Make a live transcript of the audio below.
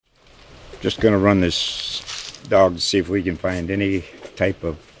Just going to run this dog to see if we can find any type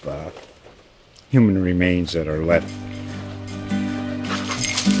of human remains that are left.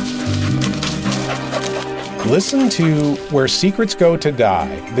 Listen to Where Secrets Go to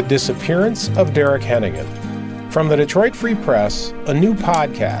Die, The Disappearance of Derek Hennigan. From the Detroit Free Press, a new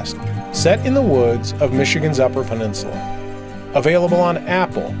podcast set in the woods of Michigan's Upper Peninsula. Available on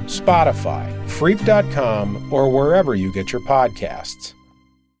Apple, Spotify, Freep.com, or wherever you get your podcasts.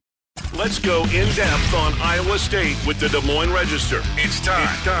 Let's go in-depth on Iowa State with the Des Moines Register. It's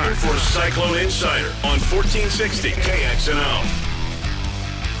time for Cyclone Insider on 1460 KXNO.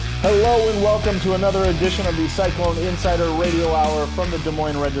 Hello and welcome to another edition of the Cyclone Insider Radio Hour from the Des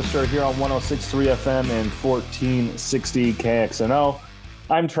Moines Register here on 106.3 FM and 1460 KXNO.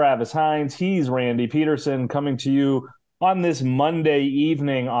 I'm Travis Hines. He's Randy Peterson, coming to you on this Monday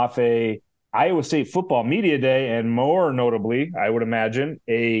evening off a Iowa State football media day, and more notably, I would imagine,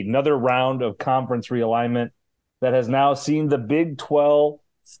 another round of conference realignment that has now seen the Big 12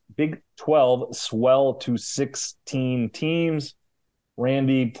 swell to 16 teams.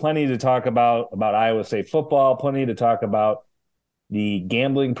 Randy, plenty to talk about Iowa State football, plenty to talk about the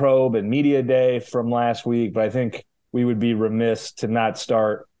gambling probe and media day from last week, but I think we would be remiss to not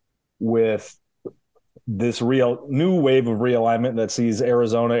start with this real new wave of realignment that sees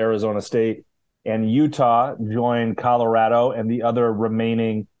Arizona State, and Utah join Colorado and the other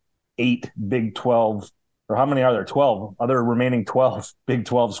remaining 8 Big 12, or how many are there? 12 other remaining 12 Big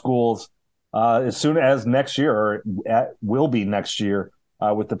 12 schools as soon as next year, or will be next year,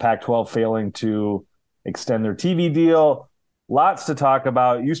 with the Pac-12 failing to extend their TV deal. Lots to talk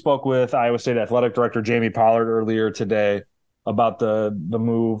about. You spoke with Iowa State Athletic Director Jamie Pollard earlier today about the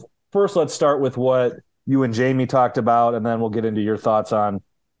move. First, let's start with what you and Jamie talked about, and then we'll get into your thoughts on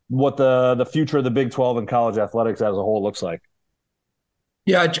what the future of the Big 12 and college athletics as a whole looks like.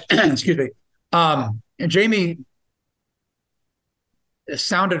 Yeah, excuse me. And Jamie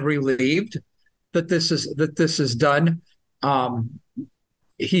sounded relieved that this is done.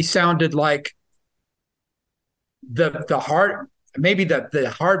 He sounded like the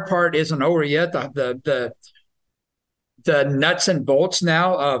hard part isn't over yet. The nuts and bolts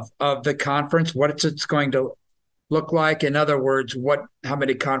now of the conference, what it's going to look like. In other words, how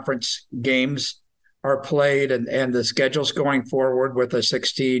many conference games are played and the schedules going forward with a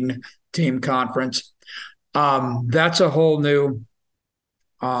 16-team conference. That's a whole new.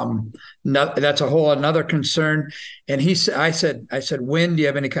 That's a whole another concern. And I said, when do you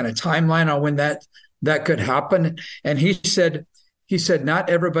have any kind of timeline on when that could happen? And he said, not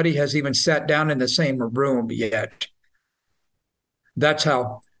everybody has even sat down in the same room yet. That's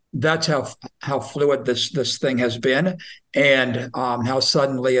how fluid this thing has been, and how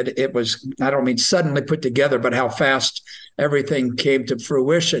suddenly it was, I don't mean suddenly put together, but how fast everything came to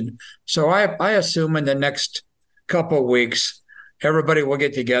fruition. So I assume in the next couple of weeks, everybody will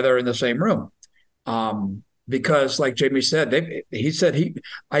get together in the same room. Because like Jamie said, he said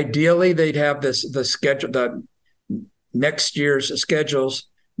ideally they'd have the schedule, the next year's schedules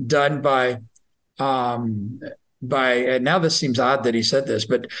done by, and now this seems odd that he said this,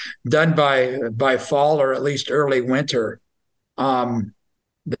 but done by fall or at least early winter.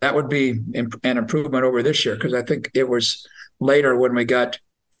 That would be an improvement over this year, because I think it was later when we got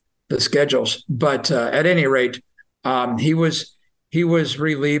the schedules. But at any rate, he was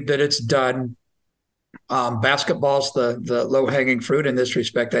relieved that it's done. Basketball's the low-hanging fruit in this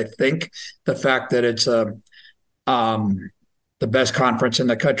respect. I think the fact that it's the best conference in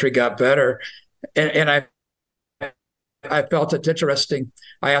the country got better, and I felt it's interesting.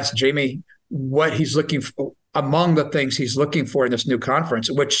 I asked Jamie what he's looking for, among the things he's looking for in this new conference,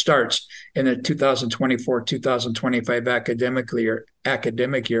 which starts in the 2024-2025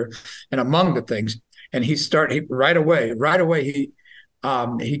 academic year, and among the things. And he right away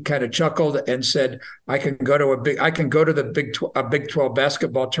he kind of chuckled and said, I can go to the Big 12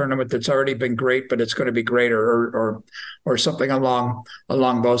 basketball tournament that's already been great, but it's going to be greater, or something along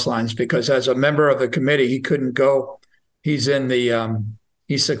those lines, because as a member of the committee, he couldn't go. He's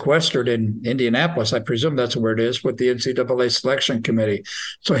he's sequestered in Indianapolis. I presume that's where it is, with the NCAA selection committee.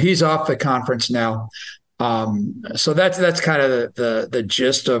 So he's off the conference now. So that's kind of the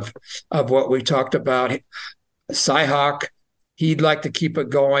gist of what we talked about. Cyhawk, he'd like to keep it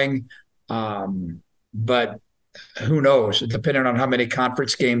going, but who knows? Depending on how many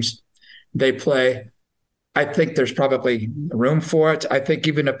conference games they play, I think there's probably room for it. I think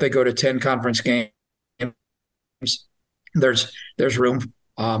even if they go to 10 conference games, there's room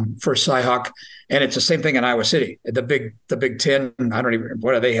for Cyhawk, and it's the same thing in Iowa City. The Big Ten, I don't even,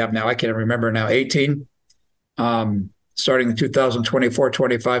 what do they have now? I can't remember now. 18. starting in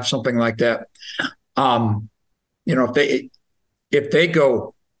 2024-25, something like that. You know, if they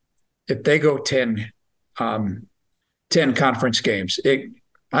go 10 conference games,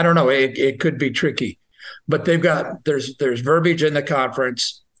 I don't know, it could be tricky. But there's verbiage in the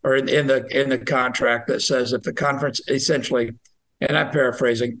conference or in the contract that says if the conference essentially, and I'm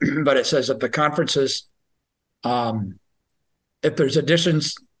paraphrasing, but it says if the conferences, if there's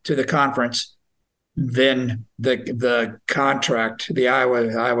additions to the conference, then the contract, the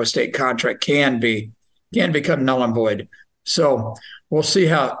Iowa State contract can become null and void. So we'll see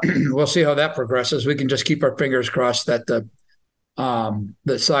how that progresses. We can just keep our fingers crossed that the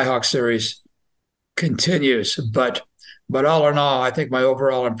Cyhawk series continues. But all in all, I think my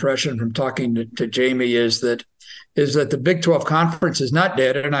overall impression from talking to Jamie is that the Big 12 conference is not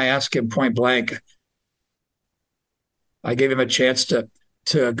dead. And I asked him point blank. I gave him a chance to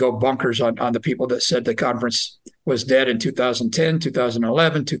go bunkers on the people that said the conference was dead in 2010,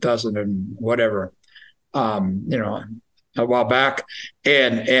 2011, 2000 and whatever, a while back.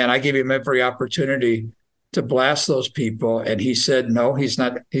 And I gave him every opportunity to blast those people. And he said, no, he's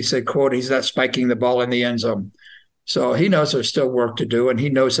not. He said, quote, he's not spiking the ball in the end zone. So he knows there's still work to do. And he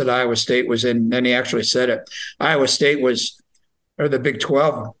knows that Iowa State was in, and he actually said it. Iowa State or the Big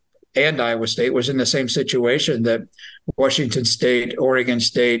 12 and Iowa State was in the same situation that Washington State, Oregon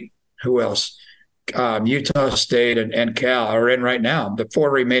State, who else? Utah State and Cal are in right now. The four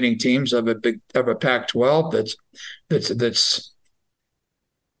remaining teams of a Pac-12 that's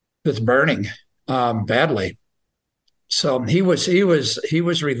burning badly. So he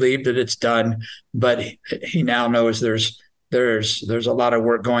was relieved that it's done, but he now knows there's a lot of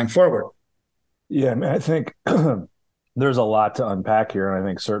work going forward. Yeah, I mean, I think there's a lot to unpack here, and I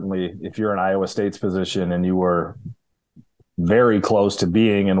think certainly if you're in Iowa State's position and you were very close to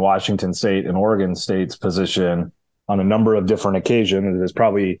being in Washington State and Oregon State's position on a number of different occasions, it is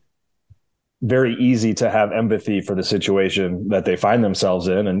probably very easy to have empathy for the situation that they find themselves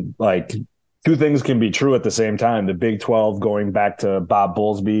in. And like, two things can be true at the same time. The Big 12 going back to Bob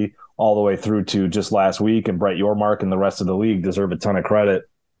Bowlesby all the way through to just last week, and Brett Yormark and the rest of the league deserve a ton of credit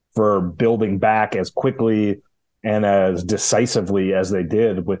for building back as quickly and as decisively as they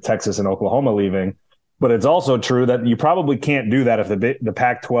did with Texas and Oklahoma leaving. But it's also true that you probably can't do that if the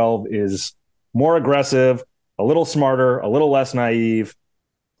Pac-12 is more aggressive, a little smarter, a little less naive,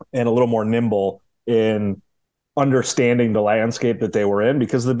 and a little more nimble in understanding the landscape that they were in,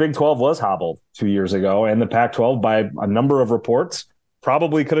 because the Big 12 was hobbled 2 years ago, and the Pac-12, by a number of reports,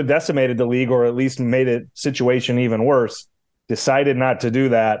 probably could have decimated the league or at least made it situation even worse. Decided not to do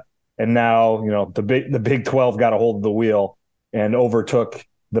that, and now the Big 12 got a hold of the wheel and overtook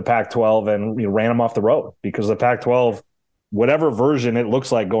the Pac-12 and ran them off the road, because the Pac-12, whatever version it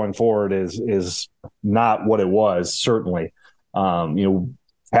looks like going forward, is not what it was. Certainly,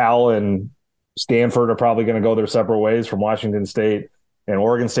 Cal and Stanford are probably going to go their separate ways from Washington State and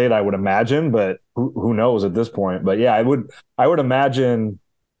Oregon State, I would imagine, but who knows at this point. But yeah, I would imagine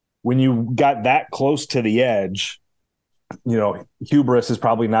when you got that close to the edge, hubris is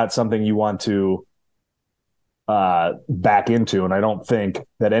probably not something you want to back into. And I don't think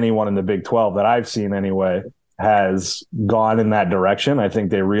that anyone in the Big 12 that I've seen anyway has gone in that direction. I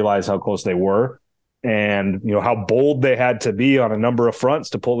think they realize how close they were and, how bold they had to be on a number of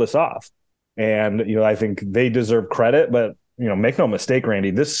fronts to pull this off. And, I think they deserve credit, but, make no mistake,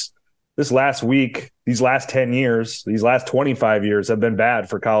 Randy, this last week, these last 10 years, these last 25 years have been bad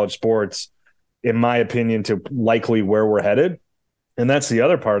for college sports, in my opinion, to likely where we're headed. And that's the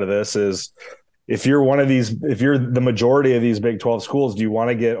other part of this is, if you're the majority of these Big 12 schools, do you want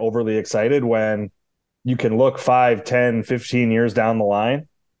to get overly excited when you can look 5, 10, 15 years down the line?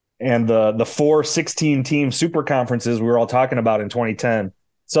 And the 4 16-team super conferences we were all talking about in 2010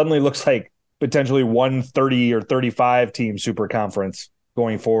 suddenly looks like potentially 1 30 or 35-team super conference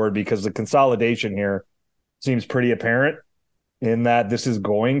going forward, because the consolidation here seems pretty apparent in that this is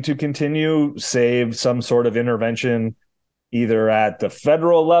going to continue, save some sort of intervention either at the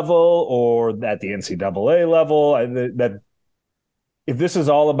federal level or at the NCAA level. That if this is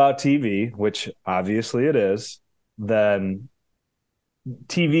all about TV, which obviously it is, then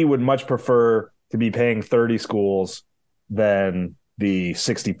TV would much prefer to be paying 30 schools than the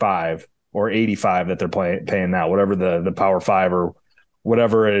 65 or 85 that they're paying now, whatever the Power 5 or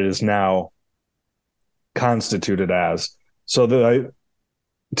whatever it is now constituted as. So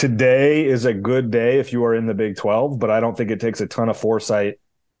today is a good day if you are in the Big 12, but I don't think it takes a ton of foresight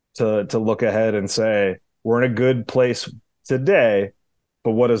to look ahead and say, we're in a good place today,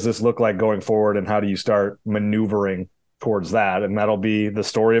 but what does this look like going forward, and how do you start maneuvering towards that? And that'll be the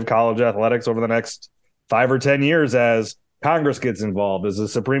story of college athletics over the next 5 or 10 years as Congress gets involved, as the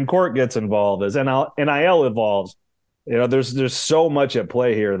Supreme Court gets involved, as NIL evolves. There's so much at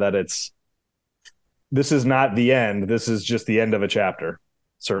play here that this is not the end. This is just the end of a chapter,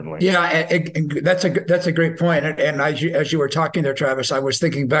 certainly. Yeah, that's a great point. And as you were talking there, Travis, I was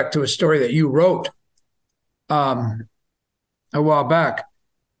thinking back to a story that you wrote a while back,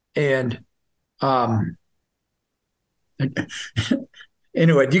 and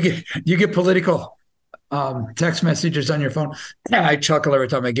anyway, you get political text messages on your phone. I chuckle every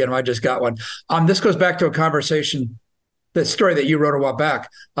time I get them. I just got one. This goes back to a conversation, the story that you wrote a while back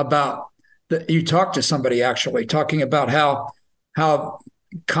about you talked to somebody actually talking about how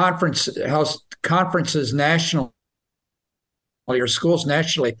conferences nationally or schools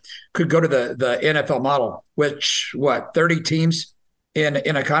nationally could go to the NFL model, which 30 teams in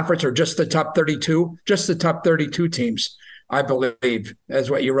a conference, or just the top 32, just the top 32 teams, I believe, is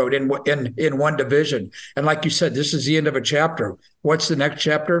what you wrote in one division. And like you said, this is the end of a chapter. What's the next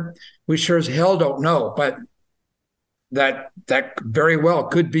chapter? We sure as hell don't know, but that very well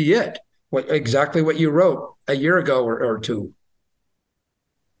could be it. Exactly what you wrote a year ago or two.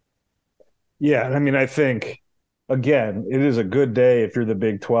 Yeah, I mean, I think, again, it is a good day if you're the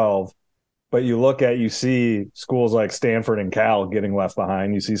Big 12, but you see schools like Stanford and Cal getting left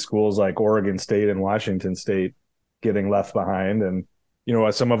behind. You see schools like Oregon State and Washington State getting left behind. And,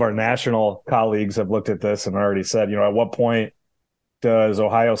 some of our national colleagues have looked at this and already said, at what point does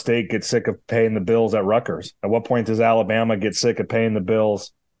Ohio State get sick of paying the bills at Rutgers? At what point does Alabama get sick of paying the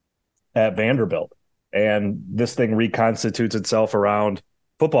bills at Vanderbilt? And this thing reconstitutes itself around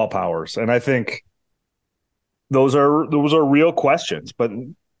football powers. And I think those are real questions. But,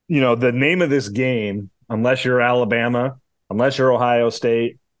 the name of this game, unless you're Alabama, unless you're Ohio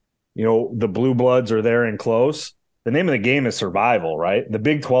State, the blue bloods are there and close. The name of the game is survival, right? The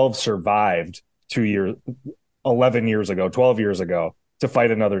Big 12 survived 11 years ago, 12 years ago to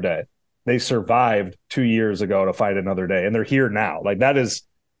fight another day. They survived 2 years ago to fight another day. And they're here now. Like, that is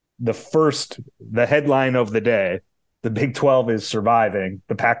the headline of the day. The Big 12 is surviving.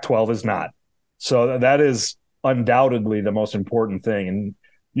 The Pac-12 is not. So that is undoubtedly the most important thing. And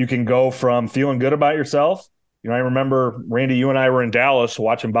you can go from feeling good about yourself. I remember, Randy, you and I were in Dallas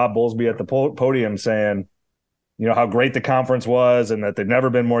watching Bob Bowlesby at the podium saying, how great the conference was and that they've never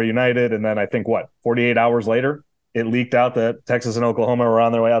been more united. And then I think 48 hours later, it leaked out that Texas and Oklahoma were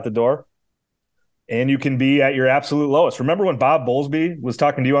on their way out the door. And you can be at your absolute lowest. Remember when Bob Bowlesby was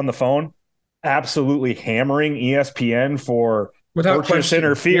talking to you on the phone, absolutely hammering ESPN for purchase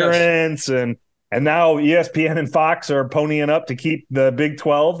interference, yes. And now ESPN and Fox are ponying up to keep the Big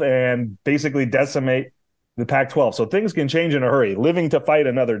 12 and basically decimate the Pac-12. So things can change in a hurry. Living to fight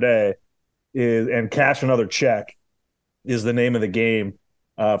another day and cash another check is the name of the game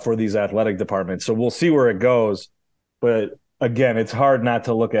for these athletic departments. So we'll see where it goes. But again, it's hard not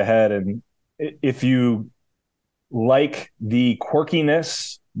to look ahead. And if you like the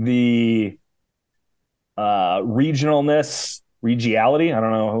quirkiness, the regiality, I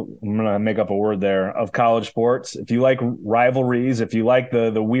don't know, I'm going to make up a word there, of college sports, if you like rivalries, if you like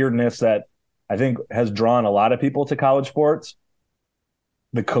the weirdness that I think has drawn a lot of people to college sports,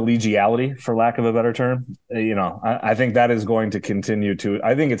 the collegiality, for lack of a better term, I think that is going to continue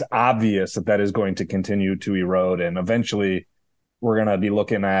I think it's obvious that is going to continue to erode. And eventually we're going to be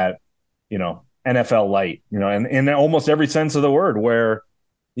looking at, NFL light, and in almost every sense of the word, where,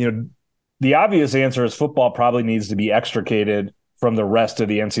 the obvious answer is football probably needs to be extricated from the rest of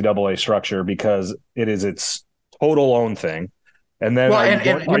the NCAA structure because it is its total own thing. And then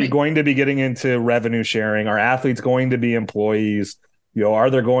are you going to be getting into revenue sharing? Are athletes going to be employees?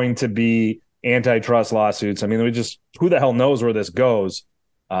 Are there going to be antitrust lawsuits? I mean, who the hell knows where this goes?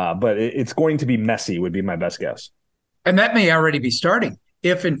 But it's going to be messy, would be my best guess. And that may already be starting.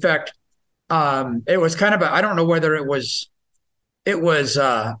 If in fact, it was kind of I don't know whether it was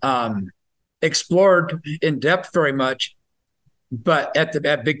explored in depth very much, but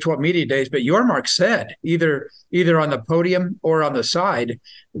at Big 12 Media Days. But Yormark said either on the podium or on the side,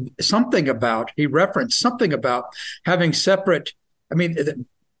 he referenced something about having separate. I mean,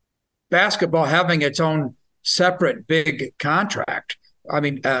 basketball having its own separate big contract. I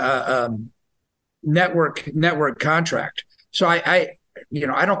mean, network contract. So I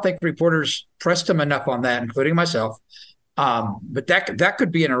don't think reporters pressed him enough on that, including myself. But that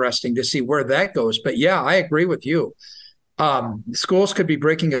could be interesting to see where that goes. But yeah, I agree with you. Schools could be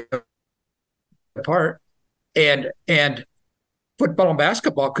breaking apart, and football and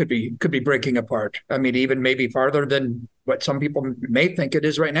basketball could be breaking apart. I mean, even maybe farther than what some people may think it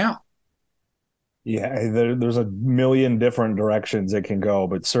is right now. Yeah, there's a million different directions it can go,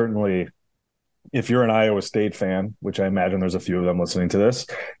 but certainly if you're an Iowa State fan, which I imagine there's a few of them listening to this,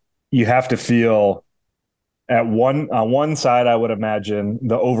 you have to feel on one side, I would imagine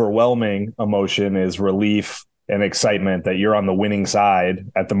the overwhelming emotion is relief and excitement that you're on the winning side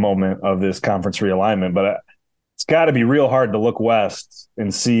at the moment of this conference realignment. But it's got to be real hard to look west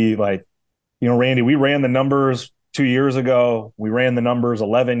and see, like, Randy, we ran the numbers 2 years ago. We ran the numbers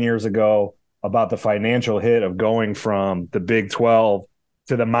 11 years ago about the financial hit of going from the Big 12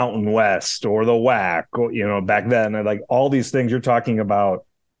 to the Mountain West or the WAC, back then. And like all these things, you're talking about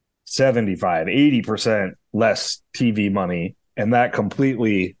 75, 80% less TV money. And that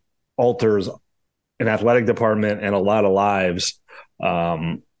completely alters an athletic department and a lot of lives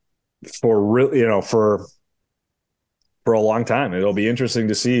for a long time. It'll be interesting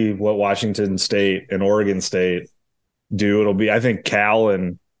to see what Washington State and Oregon State do. I think Cal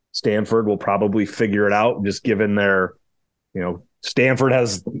and Stanford will probably figure it out, just given their, Stanford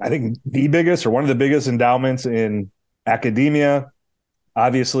has, I think, the biggest or one of the biggest endowments in academia.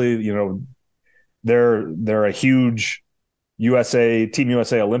 Obviously, they're a huge Team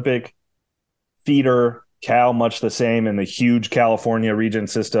USA Olympic feeder. Cal, much the same in the huge California region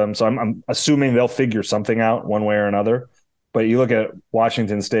system. So I'm assuming they'll figure something out one way or another. But you look at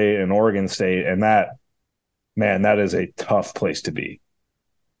Washington State and Oregon State, and that is a tough place to be.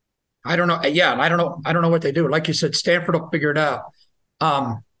 I don't know. Yeah, and I don't know what they do. Like you said, Stanford will figure it out.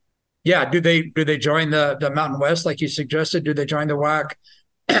 Yeah, do they join the Mountain West like you suggested? Do they join the WAC?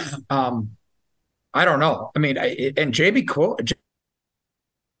 I don't know. I mean, and Jamie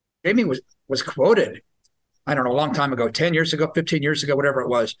was quoted, I don't know, a long time ago, 10 years ago, 15 years ago, whatever it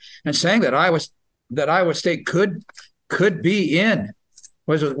was, and saying that Iowa State could be in,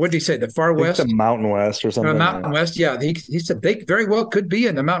 what did he say, the far west? The Mountain West or something. The Mountain West, yeah. He said they very well could be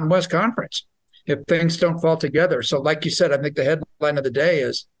in the Mountain West Conference if things don't fall together. So like you said, I think the headline of the day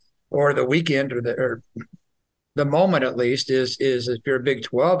is, or the weekend, or the moment at least, is if you're a Big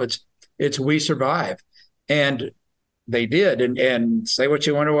 12, it's we survive. And they did. And say what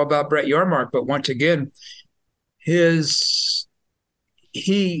you want to about Brett Yormark, but once again, the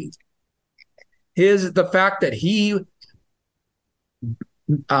fact that he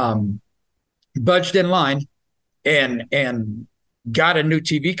budged in line and got a new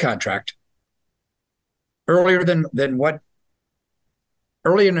TV contract earlier than what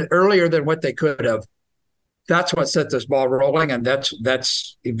they could have. That's what set this ball rolling, and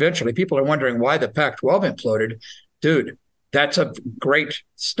that's eventually people are wondering why the Pac-12 imploded. Dude, that's a great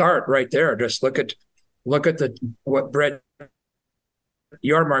start right there. Just look at what Brett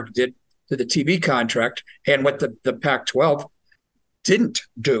Yormark did to the TV contract and what the Pac-12 didn't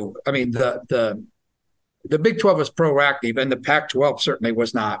do. I mean, the Big 12 was proactive, and the Pac-12 certainly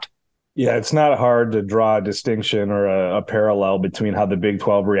was not. Yeah, it's not hard to draw a distinction or a parallel between how the Big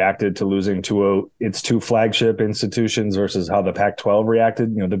 12 reacted to losing its two flagship institutions versus how the Pac-12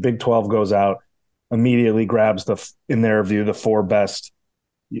 reacted. The Big 12 goes out, immediately grabs in their view, the four best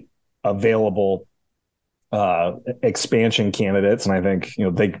available expansion candidates. And I think,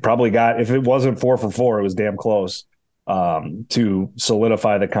 they probably got, if it wasn't 4 for 4, it was damn close to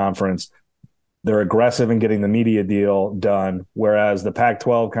solidify the conference. They're aggressive in getting the media deal done, whereas the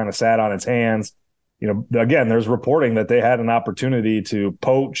Pac-12 kind of sat on its hands. Again, there's reporting that they had an opportunity to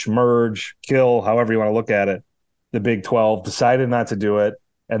poach, merge, kill, however you want to look at it. The Big 12 decided not to do it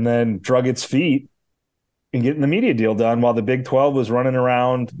and then drug its feet in getting the media deal done while the Big 12 was running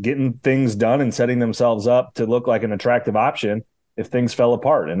around getting things done and setting themselves up to look like an attractive option if things fell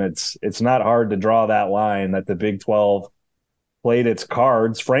apart. And it's not hard to draw that line that the Big 12 played its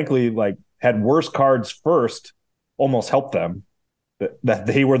cards, frankly, like had worse cards first, almost helped them, that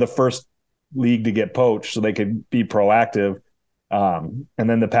they were the first league to get poached so they could be proactive. And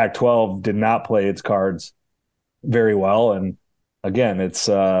then the Pac-12 did not play its cards very well. And again, it's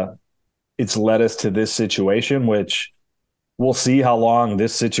led us to this situation, which we'll see how long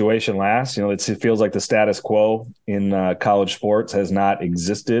this situation lasts. It feels like the status quo in college sports has not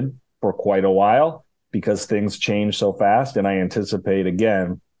existed for quite a while because things change so fast. And I anticipate,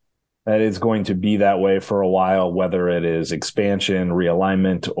 again, that it's going to be that way for a while, whether it is expansion,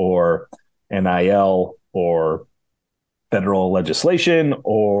 realignment, or NIL, or federal legislation,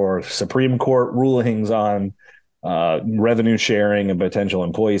 or Supreme Court rulings on revenue sharing and potential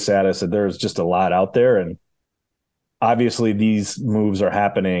employee status. There's just a lot out there. And obviously these moves are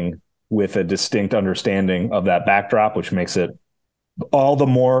happening with a distinct understanding of that backdrop, which makes it all the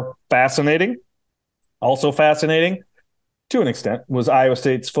more fascinating. Also fascinating, to an extent, was Iowa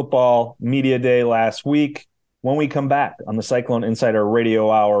State's football media day last week. When we come back on the Cyclone Insider Radio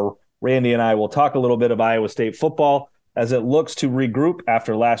Hour, Randy and I will talk a little bit of Iowa State football, as it looks to regroup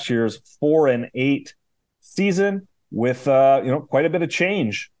after last year's 4-8 season with quite a bit of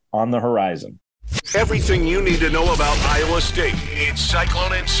change on the horizon. Everything you need to know about Iowa State. It's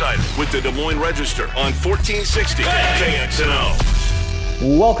Cyclone Insider with the Des Moines Register on 1460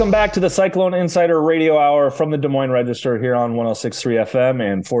 KXNO. Welcome back to the Cyclone Insider Radio Hour from the Des Moines Register here on 106.3 FM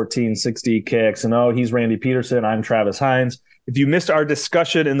and 1460 KXNO. He's Randy Peterson. I'm Travis Hines. If you missed our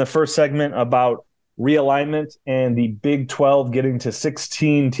discussion in the first segment about realignment and the Big 12 getting to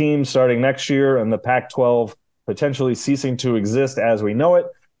 16 teams starting next year and the Pac-12 potentially ceasing to exist as we know it,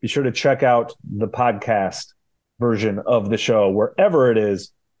 be sure to check out the podcast version of the show wherever it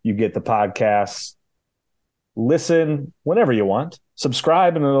is you get the podcasts. Listen whenever you want.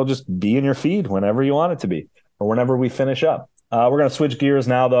 Subscribe, and it'll just be in your feed whenever you want it to be, or whenever we finish up. We're going to switch gears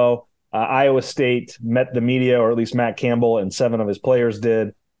now, though. Iowa State met the media, or at least Matt Campbell and 7 of his players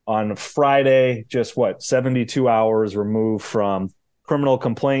did, on Friday, just 72 hours removed from criminal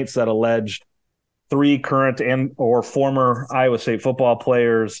complaints that alleged 3 current and or former Iowa State football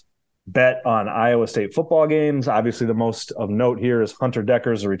players bet on Iowa State football games. Obviously, the most of note here is Hunter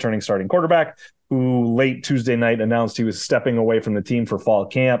Dekkers, the returning starting quarterback, who late Tuesday night announced he was stepping away from the team for fall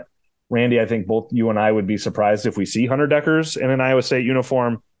camp. Randy, I think both you and I would be surprised if we see Hunter Dekkers in an Iowa State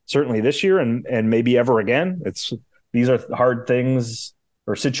uniform, certainly this year and maybe ever again. These are hard things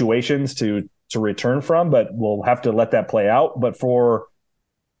or situations to return from, but we'll have to let that play out. But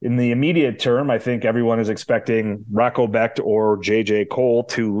in the immediate term, I think everyone is expecting Rocco Becht or J.J. Cole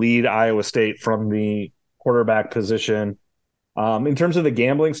to lead Iowa State from the quarterback position. In terms of the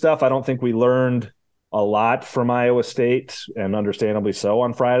gambling stuff, I don't think we learned a lot from Iowa State, and understandably so,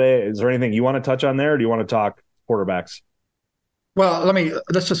 on Friday. Is there anything you want to touch on there, or do you want to talk quarterbacks? Well,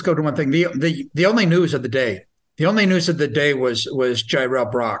 let's just go to one thing. The only news of the day, was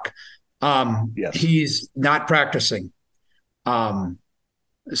Jirel Brock. Yes. He's not practicing.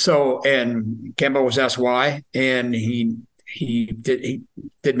 So, and Campbell was asked why, and he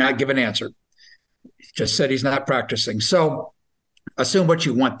did not give an answer. He just said he's not practicing. So, assume what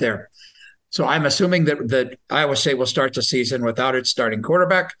you want there. So, I'm assuming that Iowa State will start the season without its starting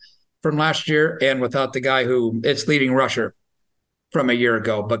quarterback from last year and without the guy who its leading rusher from a year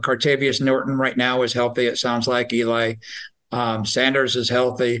ago. But Cartavius Norton right now is healthy. It sounds like Eli Sanders is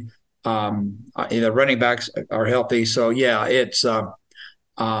healthy. The running backs are healthy. So yeah, it's going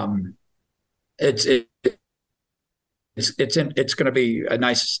to be a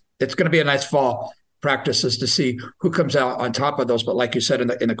nice fall practices to see who comes out on top of those. But like you said,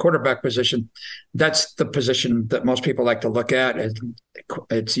 in the quarterback position, that's the position that most people like to look at.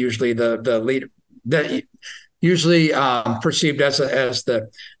 It's usually the leader that usually perceived as the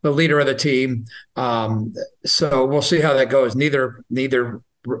leader of the team. So we'll see how that goes. Neither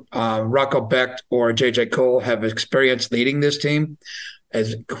Rocco Becht or J.J. Cole have experience leading this team,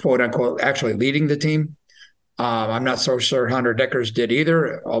 as quote unquote actually leading the team. I'm not so sure Hunter Dekkers did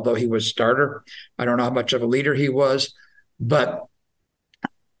either, although he was starter. I don't know how much of a leader he was, but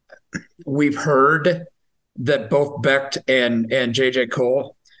we've heard that both Becht and J.J.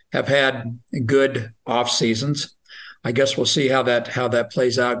 Cole have had good off seasons. I guess we'll see how that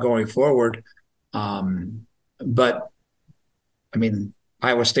plays out going forward. But I mean,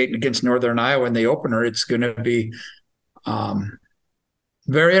 Iowa State against Northern Iowa in the opener, it's going to be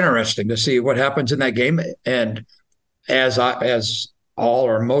very interesting to see what happens in that game. And as all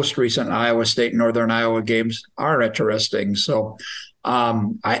or most recent Iowa State and Northern Iowa games are interesting. So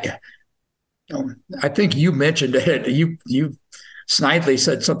I think you mentioned it. You snidely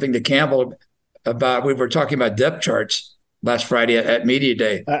said something to Campbell about, we were talking about depth charts last Friday at Media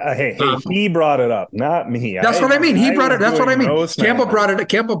Day. Hey, he brought it up, not me. That's what I mean. He brought it. That's what I mean. Campbell brought it.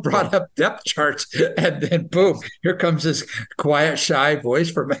 Campbell brought up depth charts, and then boom, here comes this quiet, shy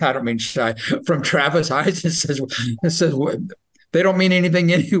voice from, I don't mean shy, from Travis Hines. It says they don't mean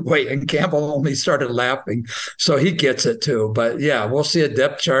anything anyway. And Campbell only started laughing, so he gets it too. But yeah, we'll see a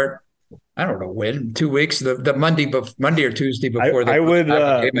depth chart. I don't know when, 2 weeks, the Monday or Tuesday before.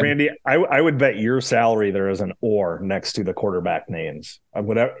 Randy, I would bet your salary there is an or next to the quarterback names.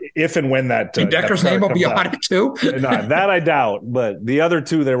 If and when that Decker's name will be on it too. No, that I doubt, but the other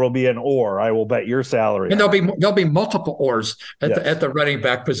two there will be an or. I will bet your salary, and there'll be multiple ors at the running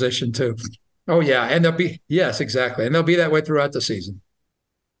back position too. Oh yeah, and yes, exactly, and they'll be that way throughout the season.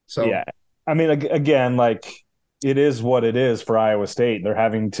 So yeah, I mean, again, like, it is what it is for Iowa State. They're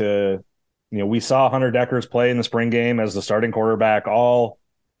having to. We saw Hunter Dekkers play in the spring game as the starting quarterback. All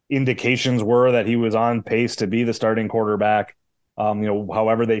indications were that he was on pace to be the starting quarterback,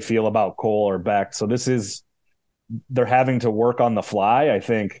 however they feel about Cole or Becht. So they're having to work on the fly. I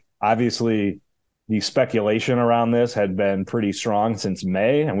think, obviously, the speculation around this had been pretty strong since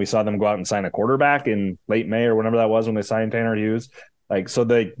May, and we saw them go out and sign a quarterback in late May or whenever that was when they signed Tanner Hughes.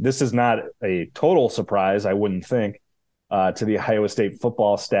 This is not a total surprise, I wouldn't think, to the Iowa State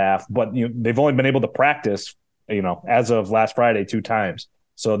football staff, but they've only been able to practice, as of last Friday 2 times.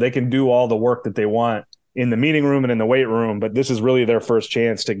 So they can do all the work that they want in the meeting room and in the weight room, but this is really their first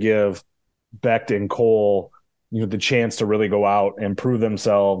chance to give Becht and Cole, the chance to really go out and prove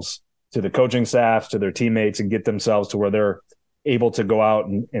themselves to the coaching staff, to their teammates, and get themselves to where they're able to go out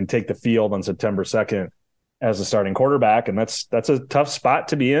and take the field on September 2nd as a starting quarterback. And that's a tough spot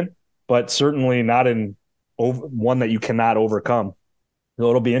to be in, but certainly not one that you cannot overcome. So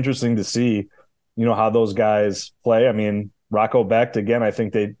it'll be interesting to see, how those guys play. I mean, Rocco Becht, again, I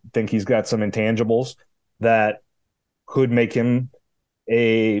think they think he's got some intangibles that could make him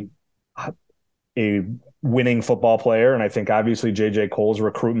a winning football player. And I think obviously J.J. Cole's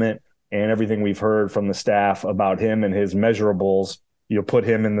recruitment and everything we've heard from the staff about him and his measurables, put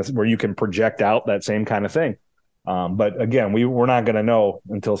him in this where you can project out that same kind of thing. But again, we're not going to know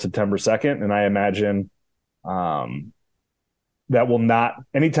until September 2nd. And I imagine that will not,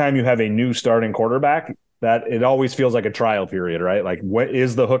 anytime you have a new starting quarterback, that it always feels like a trial period, right? Like, what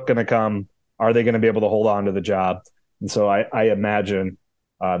is the hook going to come? Are they going to be able to hold on to the job? And so I imagine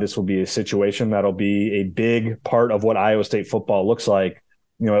this will be a situation that'll be a big part of what Iowa State football looks like,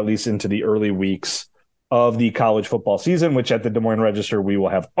 at least into the early weeks of the college football season, which at the Des Moines Register, we will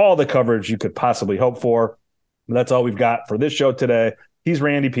have all the coverage you could possibly hope for. That's all we've got for this show today. He's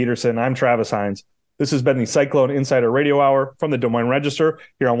Randy Peterson. I'm Travis Hines. This has been the Cyclone Insider Radio Hour from the Des Moines Register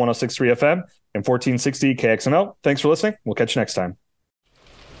here on 106.3 FM and 1460 KXNO. Thanks for listening. We'll catch you next time.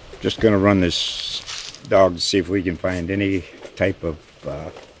 Just going to run this dog to see if we can find any type of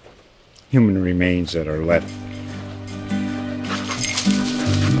human remains that are left.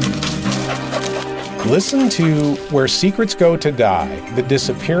 Listen to Where Secrets Go to Die, The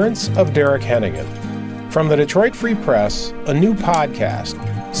Disappearance of Derek Hennigan. From the Detroit Free Press, a new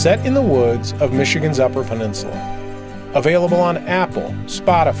podcast set in the woods of Michigan's Upper Peninsula. Available on Apple,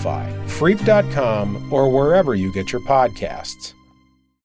 Spotify, Freep.com, or wherever you get your podcasts.